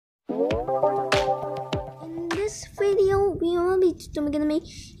In this video, we are gonna make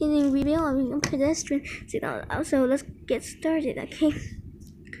a reveal of a pedestrian signal. So let's get started, okay?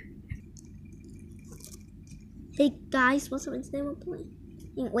 Hey guys, what's up? Today we're playing.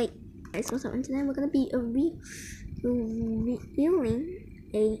 Wait, guys, what's up? Today we're gonna be revealing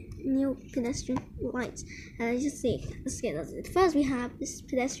a new pedestrian light. And as you see, let's get started. First, we have this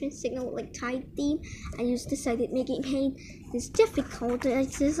pedestrian signal like type theme. I just decided making paint is difficult.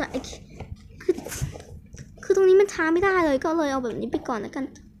 It's just like คือตรงนี้มันทาไม่ได้เลยก็เลยเอาแบบนี้ไปก่อนแล้วกัน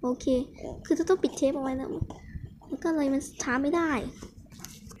โอเคคือจะต้องปิดเทปเอาไว้แล้วก็เลยมันทาไม่ได้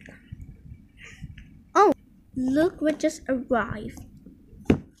Oh look what just arrived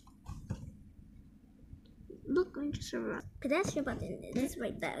pedestrian button is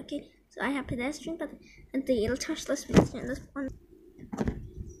right there. Okay, so I have pedestrian button and the little touchless pedestrian. This one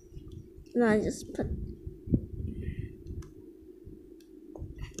no, I just put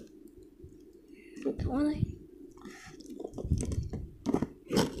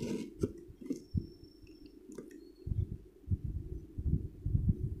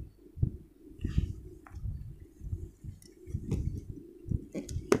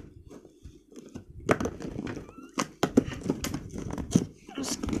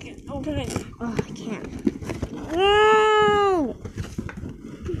open it. Oh, I can't. Whoa!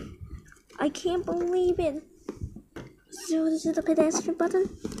 I can't believe it. So this is the pedestrian button.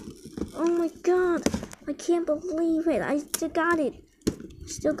 Oh my god! I can't believe it. I still got it.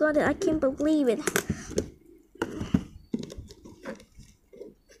 I can't believe it.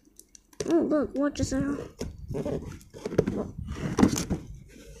 Oh look, what just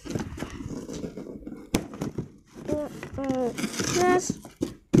Yes.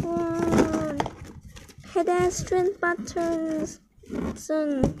 Pedestrian buttons. So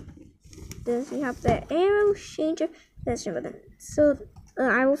then we have the arrow changer pedestrian button. So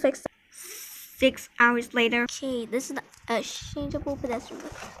I will fix that 6 hours later. Okay, this is a changeable pedestrian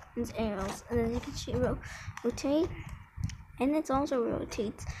button arrows, and then you can rotate, and it also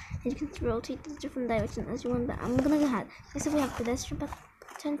rotates. And you can rotate in different directions as you want. But I'm gonna go ahead. Next, we have pedestrian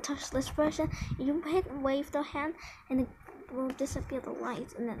button touchless version. You hit and wave the hand, and it will disappear the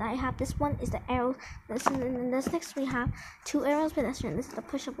lights. And then I have this one is the arrow. And then this next we have 2 arrows pedestrian. This is the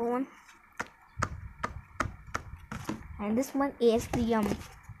pushable one, and this one is the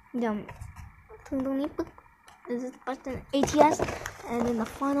this is the button ATS. And then the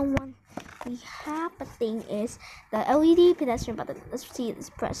final one we have the thing is the LED pedestrian button. Let's see this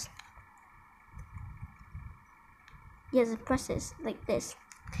press. Yes, it presses like this.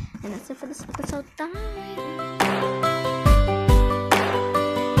 And that's it for this episode. Bye.